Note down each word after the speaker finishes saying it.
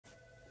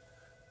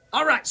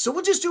All right, so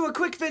we'll just do a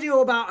quick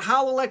video about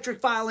how electric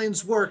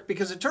violins work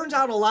because it turns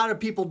out a lot of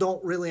people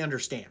don't really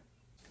understand.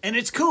 And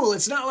it's cool.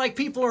 It's not like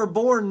people are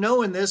born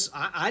knowing this.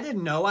 I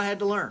didn't know. I had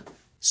to learn.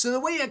 So the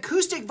way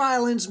acoustic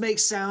violins make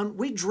sound,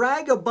 we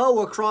drag a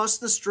bow across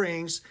the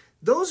strings.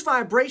 Those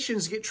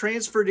vibrations get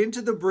transferred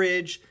into the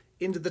bridge,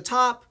 into the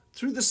top,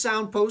 through the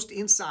sound post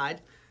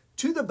inside,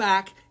 to the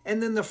back,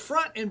 and then the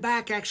front and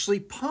back actually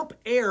pump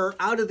air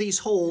out of these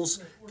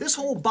holes. This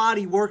whole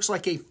body works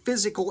like a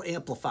physical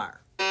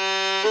amplifier.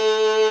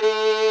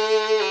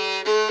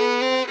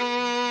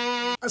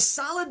 A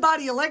solid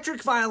body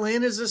electric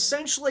violin is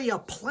essentially a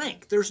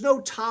plank. There's no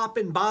top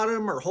and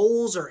bottom or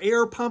holes or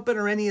air pumping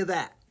or any of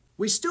that.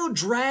 We still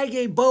drag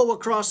a bow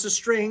across the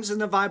strings and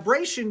the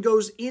vibration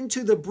goes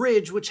into the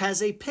bridge, which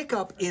has a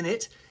pickup in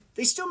it.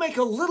 They still make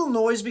a little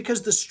noise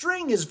because the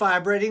string is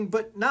vibrating,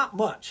 but not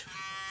much.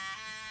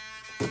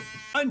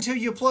 Until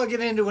you plug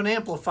it into an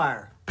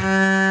amplifier.